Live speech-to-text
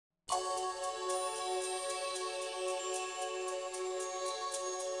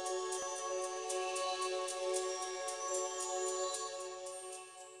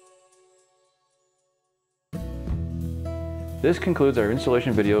This concludes our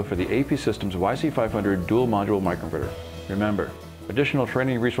installation video for the AP Systems YC500 dual module microinverter. Remember, additional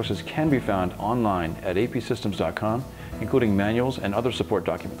training resources can be found online at apsystems.com, including manuals and other support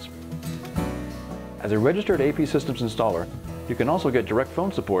documents. As a registered AP Systems installer, you can also get direct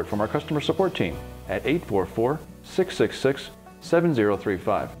phone support from our customer support team at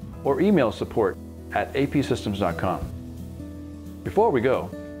 844-666-7035 or email support@apsystems.com. Before we go,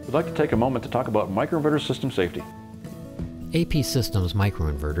 we'd like to take a moment to talk about microinverter system safety. AP Systems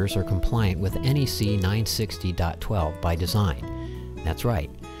microinverters are compliant with NEC 960.12 by design. That's right,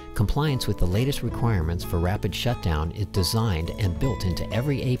 compliance with the latest requirements for rapid shutdown is designed and built into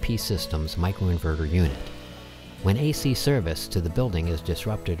every AP Systems microinverter unit. When AC service to the building is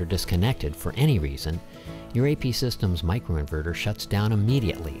disrupted or disconnected for any reason, your AP Systems microinverter shuts down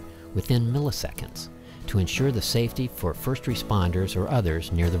immediately, within milliseconds, to ensure the safety for first responders or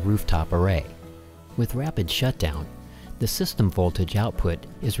others near the rooftop array. With rapid shutdown, the system voltage output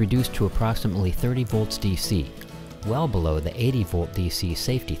is reduced to approximately 30 volts DC, well below the 80 volt DC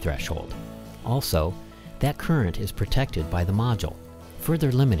safety threshold. Also, that current is protected by the module,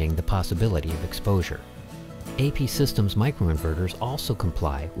 further limiting the possibility of exposure. AP Systems microinverters also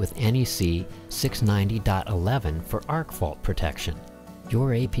comply with NEC 690.11 for arc fault protection.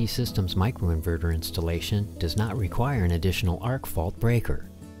 Your AP Systems microinverter installation does not require an additional arc fault breaker.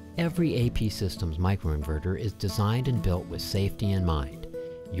 Every AP Systems microinverter is designed and built with safety in mind,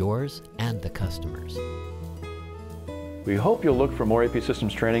 yours and the customer's. We hope you'll look for more AP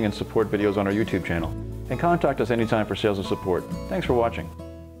Systems training and support videos on our YouTube channel, and contact us anytime for sales and support. Thanks for watching.